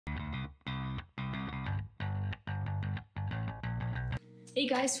Hey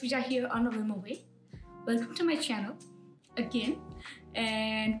guys, Pooja here on November Way. Welcome to my channel again.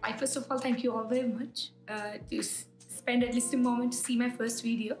 And I first of all thank you all very much to spend at least a moment to see my first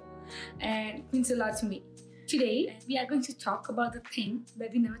video, and it means a lot to me. Today we are going to talk about the thing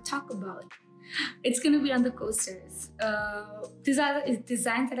that we never talk about. It's going to be on the coasters. These are the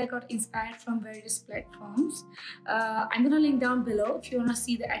designs that I got inspired from various platforms. I'm going to link down below if you want to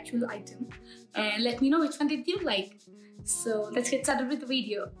see the actual item, and let me know which one did you like. So let's get started with the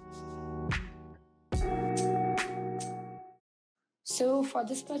video. So for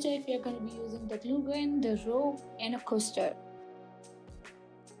this project, we are going to be using the glue gun, the rope, and a coaster.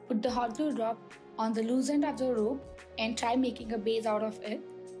 Put the hot glue drop on the loose end of the rope and try making a base out of it.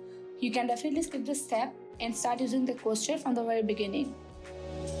 You can definitely skip this step and start using the coaster from the very beginning.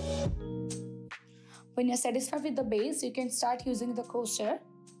 When you're satisfied with the base, you can start using the coaster.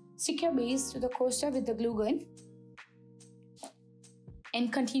 Stick your base to the coaster with the glue gun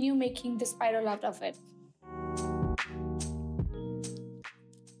and continue making the spiral out of it.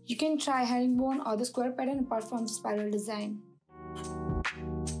 You can try herringbone or the square pattern apart from the spiral design.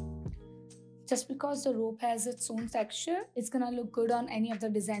 Just because the rope has its own texture, it's gonna look good on any of the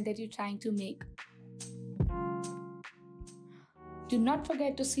design that you're trying to make. Do not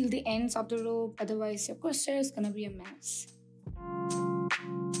forget to seal the ends of the rope, otherwise your coaster is gonna be a mess.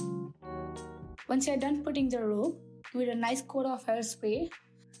 Once you're done putting the rope, give it a nice coat of hairspray.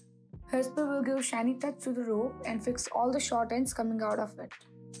 Hairspray will give a shiny touch to the rope and fix all the short ends coming out of it.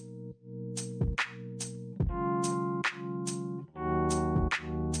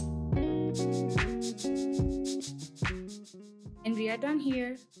 And we are done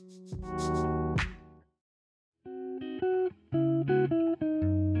here.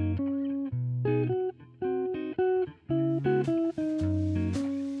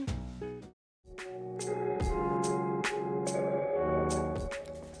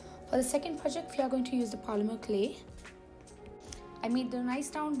 For the second project, we are going to use the polymer clay. I made a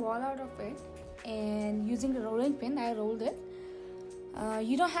nice round ball out of it, and using the rolling pin, I rolled it.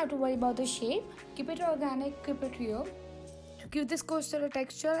 You don't have to worry about the shape. Keep it organic, keep it real. To give this coaster a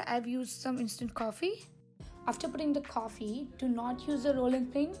texture, I've used some instant coffee. After putting the coffee, do not use the rolling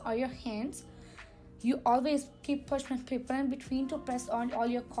pin or your hands. You always keep parchment paper in between to press on all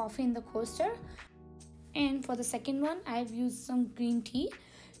your coffee in the coaster. And for the second one, I've used some green tea.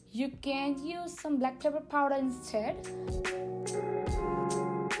 You can use some black pepper powder instead.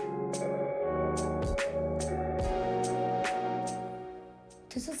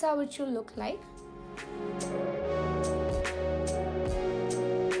 This is how it should look like.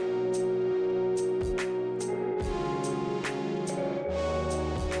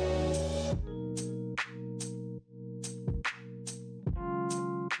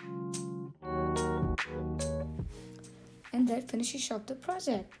 And that finishes off the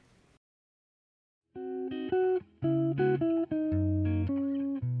project.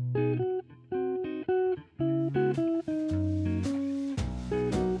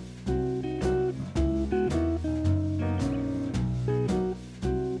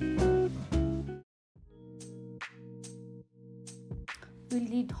 We'll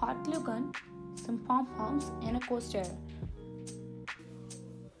need hot glue gun, some pom-poms, and a coaster.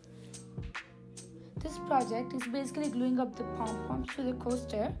 This project is basically gluing up the pom-poms to the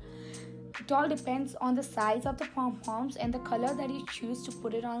coaster. It all depends on the size of the pom-poms and the color that you choose to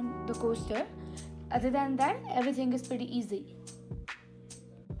put it on the coaster. Other than that, everything is pretty easy.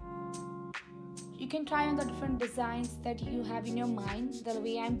 You can try on the different designs that you have in your mind, the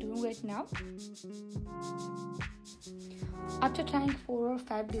way I'm doing right now. After trying 4 or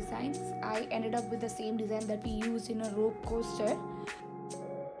 5 designs, I ended up with the same design that we used in a rope coaster.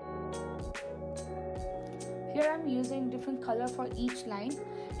 Here I'm using different color for each line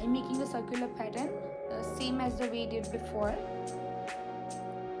and making a circular pattern, same as the way I did before.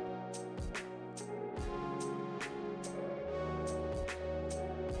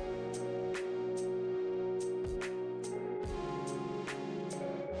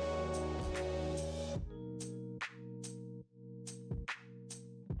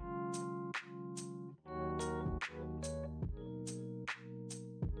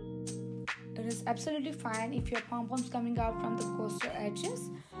 It is absolutely fine if your pom-poms coming out from the coaster edges.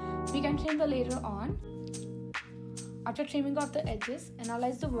 We can trim them later on. After trimming off the edges,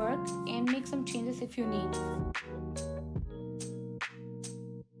 analyze the work and make some changes if you need.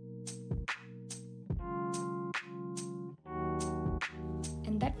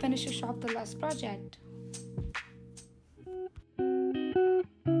 And that finishes off the last project.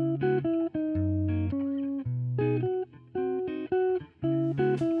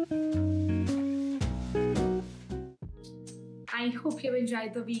 I hope you have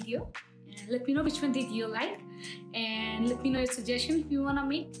enjoyed the video. And let me know which one did you like. And let me know your suggestion if you want to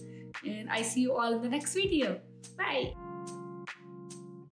make. And I see you all in the next video. Bye.